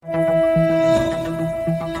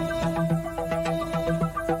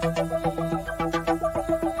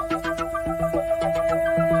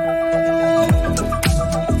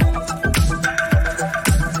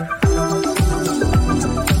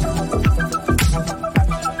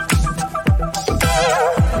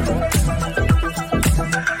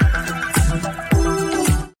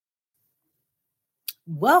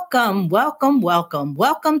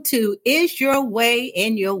Welcome to Is Your Way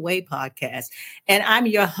in Your Way podcast. And I'm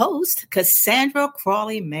your host, Cassandra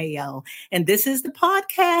Crawley Mayo. And this is the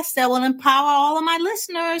podcast that will empower all of my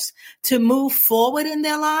listeners to move forward in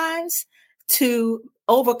their lives, to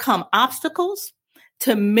overcome obstacles,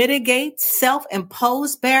 to mitigate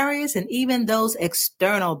self-imposed barriers and even those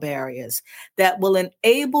external barriers that will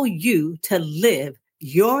enable you to live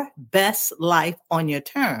your best life on your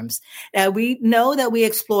terms. Now, we know that we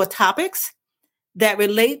explore topics that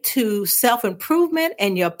relate to self-improvement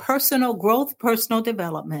and your personal growth, personal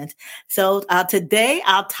development. So today,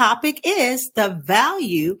 our topic is the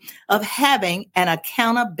value of having an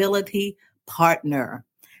accountability partner.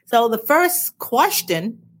 So the first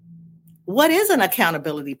question, what is an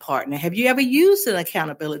accountability partner? Have you ever used an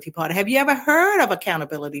accountability partner? Have you ever heard of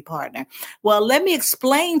accountability partner? Well, let me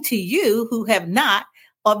explain to you who have not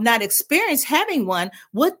experienced having one,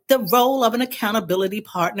 what the role of an accountability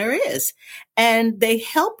partner is. And they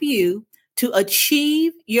help you to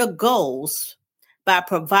achieve your goals by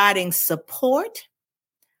providing support,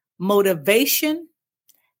 motivation,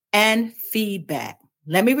 and feedback.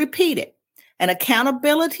 Let me repeat it. An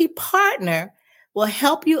accountability partner will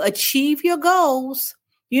help you achieve your goals.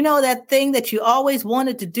 You know, that thing that you always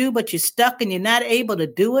wanted to do, but you're stuck and you're not able to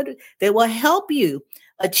do it. They will help you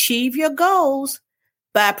achieve your goals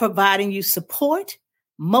by providing you support,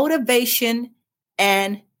 motivation,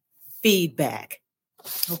 and feedback.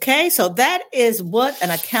 Okay, so that is what an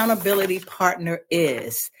accountability partner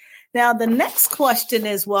is. Now, the next question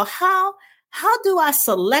is, well, how do I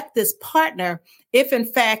select this partner if, in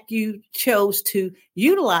fact, you chose to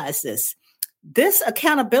utilize this? This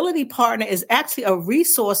accountability partner is actually a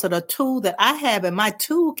resource or a tool that I have in my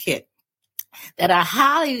toolkit that I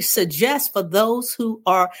highly suggest for those who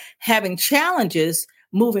are having challenges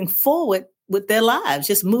moving forward with their lives,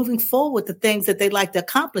 just moving forward with the things that they'd like to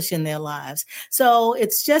accomplish in their lives. So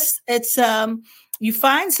you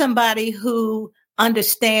find somebody who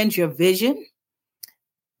understands your vision,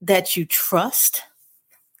 that you trust,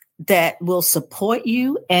 that will support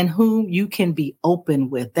you, and whom you can be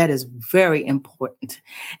open with. That is very important.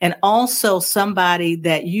 And also somebody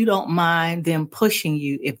that you don't mind them pushing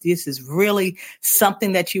you if this is really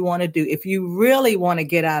something that you want to do. If you really want to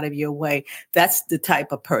get out of your way, that's the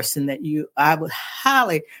type of person that I would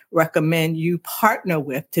highly recommend you partner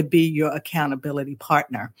with to be your accountability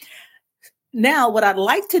partner. Now, what I'd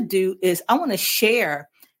like to do is I want to share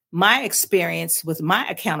my experience with my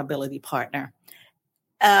accountability partner.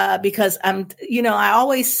 Because I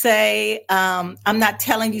always say, I'm not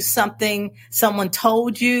telling you something someone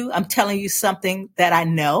told you. I'm telling you something that I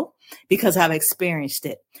know because I've experienced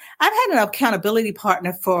it. I've had an accountability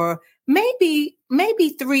partner for maybe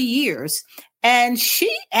 3 years, and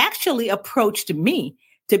she actually approached me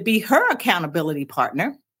to be her accountability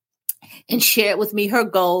partner and shared with me her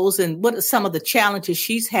goals and what are some of the challenges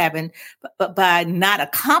she's having but by not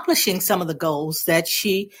accomplishing some of the goals that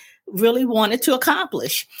she really wanted to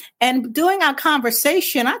accomplish. And during our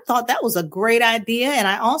conversation, I thought that was a great idea. And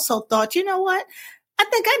I also thought, you know what? I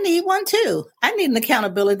think I need one too. I need an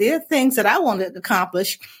accountability. There are things that I wanted to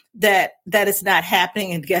accomplish that is not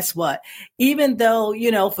happening. And guess what? Even though,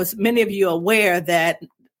 for many of you are aware that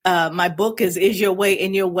my book is Your Way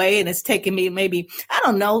in Your Way, and it's taken me maybe,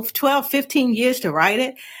 12, 15 years to write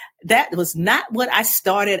it. That was not what I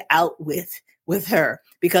started out with her,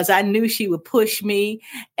 because I knew she would push me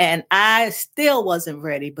and I still wasn't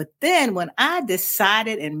ready. But then when I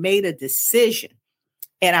decided and made a decision,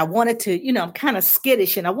 and I wanted to, I'm kind of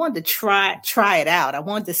skittish and I wanted to try it out. I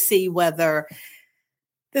wanted to see whether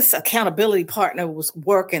this accountability partner was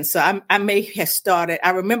working. So I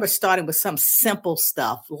remember starting with some simple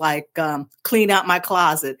stuff like clean out my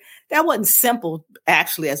closet. That wasn't simple,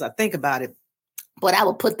 actually, as I think about it. But I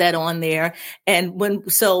will put that on there. And when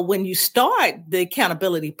you start the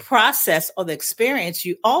accountability process or the experience,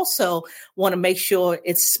 you also want to make sure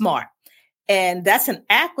it's SMART. And that's an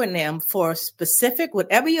acronym for specific.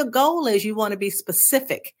 Whatever your goal is, you want to be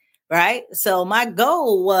specific, right? So my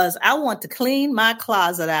goal was I want to clean my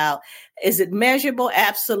closet out. Is it measurable?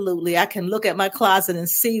 Absolutely. I can look at my closet and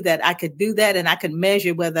see that I could do that, and I could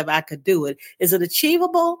measure whether I could do it. Is it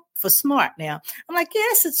achievable? For SMART now. I'm like,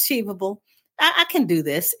 yes, it's achievable. I can do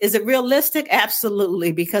this. Is it realistic?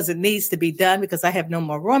 Absolutely, because it needs to be done because I have no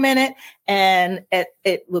more room in it. And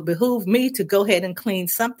it would behoove me to go ahead and clean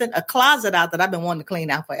a closet out that I've been wanting to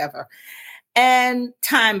clean out forever. And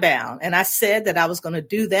time bound. And I said that I was going to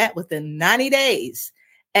do that within 90 days.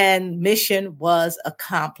 And mission was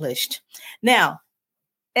accomplished. Now,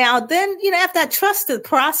 Now, then, after I trust the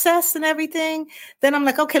process and everything, then I'm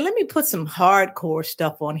like, okay, let me put some hardcore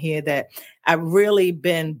stuff on here that I've really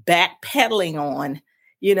been backpedaling on,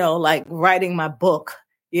 like writing my book,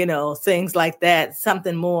 things like that,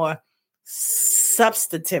 something more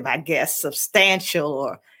substantive, I guess, substantial,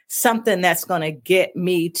 or something that's going to get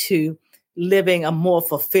me to living a more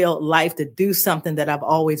fulfilled life, to do something that I've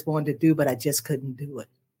always wanted to do, but I just couldn't do it.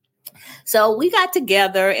 So we got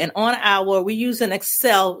together, and we use an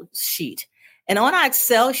Excel sheet. And on our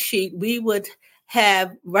Excel sheet, we would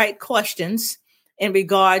write questions in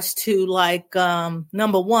regards to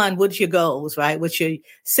number one, what's your goals, right? What's your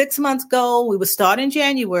 6-month goal? We would start in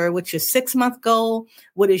January. What's your 6-month goal?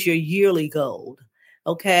 What is your yearly goal?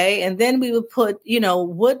 Okay. And then we would put, we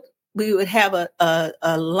would have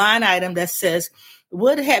a line item that says,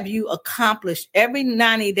 what have you accomplished every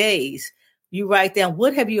 90 days? You write down,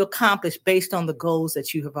 what have you accomplished based on the goals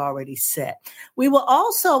that you have already set? We will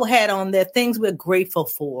also had on there things we're grateful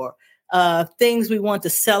for, things we want to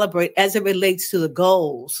celebrate as it relates to the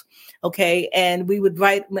goals. Okay. And we would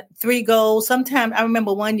write 3 goals. Sometimes I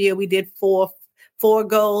remember one year we did four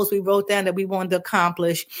goals we wrote down that we wanted to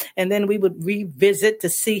accomplish. And then we would revisit to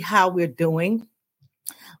see how we're doing.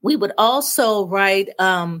 We would also write,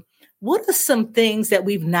 what are some things that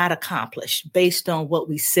we've not accomplished based on what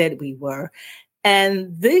we said we were?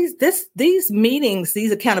 And these meetings,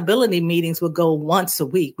 these accountability meetings would go once a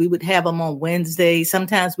week. We would have them on Wednesday.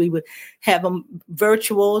 Sometimes we would have them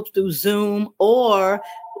virtual through Zoom, or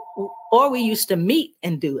we used to meet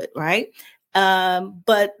and do it, right?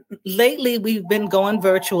 But lately we've been going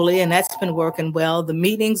virtually, and that's been working well. The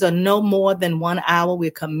meetings are no more than 1 hour. We're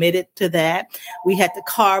committed to that. We had to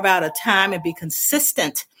carve out a time and be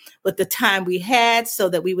consistent with the time we had, so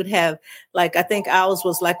that we would have, I think ours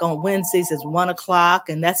was on Wednesdays is 1:00.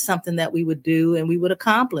 And that's something that we would do and we would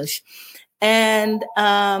accomplish. And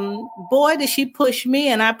boy, did she push me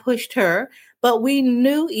and I pushed her. But we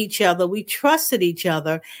knew each other. We trusted each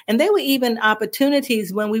other. And there were even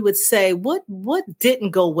opportunities when we would say, what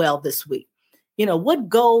didn't go well this week? What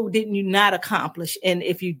goal didn't you not accomplish? And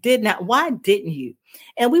if you did not, why didn't you?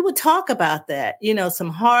 And we would talk about that, some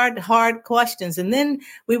hard questions. And then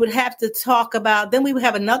we would have to talk about, then we would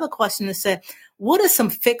have another question that said, what are some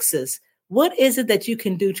fixes? What is it that you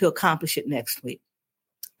can do to accomplish it next week?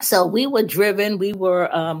 So we were driven. We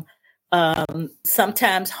were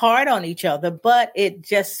sometimes hard on each other, but it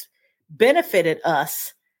just benefited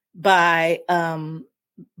us by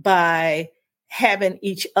having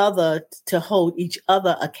each other to hold each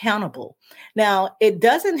other accountable. Now, it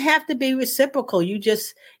doesn't have to be reciprocal. You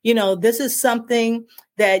just, this is something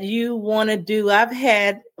that you want to do. I've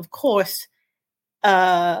had, of course,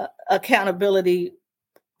 accountability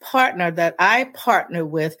partner that I partner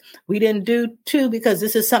with. We didn't do 2 because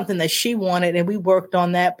this is something that she wanted and we worked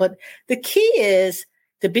on that. But the key is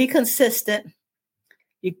to be consistent.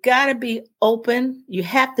 You got to be open. You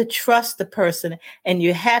have to trust the person, and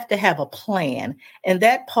you have to have a plan. And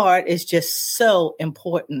that part is just so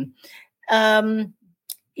important.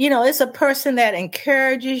 It's a person that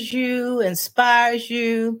encourages you, inspires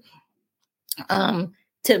you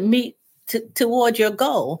to meet toward your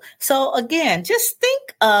goal. So again, just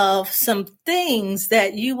think of some things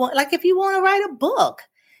that you want, like if you want to write a book,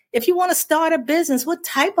 if you want to start a business, what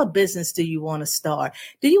type of business do you want to start?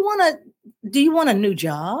 Do you want a new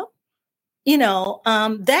job?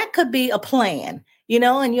 That could be a plan,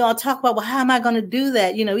 and you all talk about, well, how am I going to do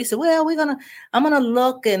that? You said, well, I'm going to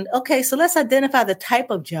look, and okay, so let's identify the type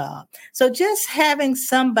of job. So just having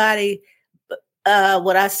somebody,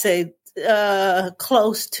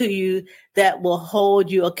 close to you that will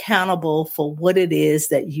hold you accountable for what it is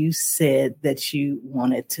that you said that you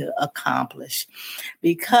wanted to accomplish,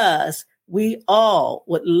 because we all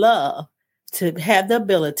would love to have the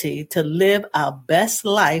ability to live our best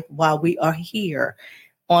life while we are here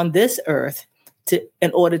on this earth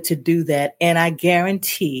in order to do that. And I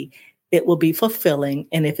guarantee it will be fulfilling.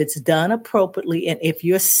 And if it's done appropriately, and if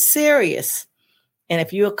you're serious, and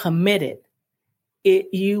if you're committed,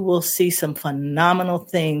 you will see some phenomenal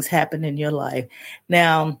things happen in your life.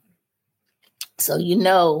 Now, so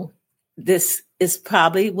this is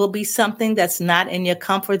probably will be something that's not in your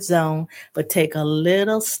comfort zone, but take a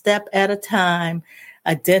little step at a time.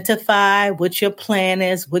 Identify what your plan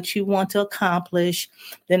is, what you want to accomplish.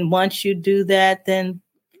 Then once you do that, then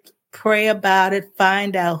pray about it.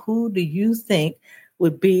 Find out, who do you think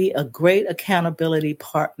would be a great accountability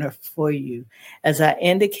partner for you. As I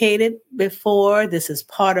indicated before, this is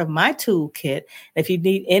part of my toolkit. If you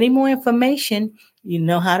need any more information, You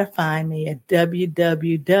know how to find me at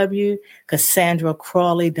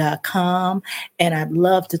www.cassandracrawley.com. And I'd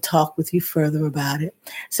love to talk with you further about it.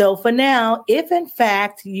 So for now, if in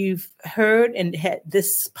fact you've heard and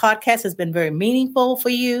this podcast has been very meaningful for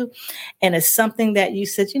you, and it's something that you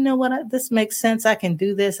said, you know what, this makes sense. I can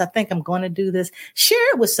do this. I think I'm going to do this.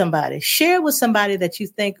 Share it with somebody. Share it with somebody that you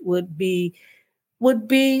think would be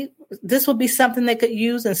this would be something they could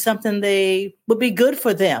use and something they would be good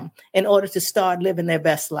for them in order to start living their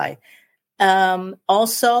best life.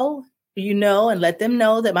 Also, and let them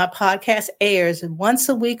know that my podcast airs once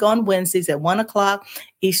a week on Wednesdays at 1:00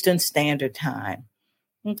 Eastern Standard Time.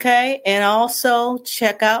 Okay. And also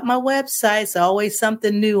check out my website. It's always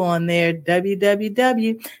something new on there,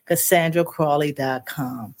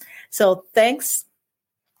 www.cassandracrawley.com. So thanks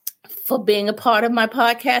for being a part of my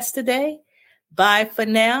podcast today. Bye for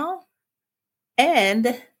now,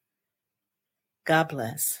 and God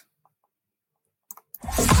bless.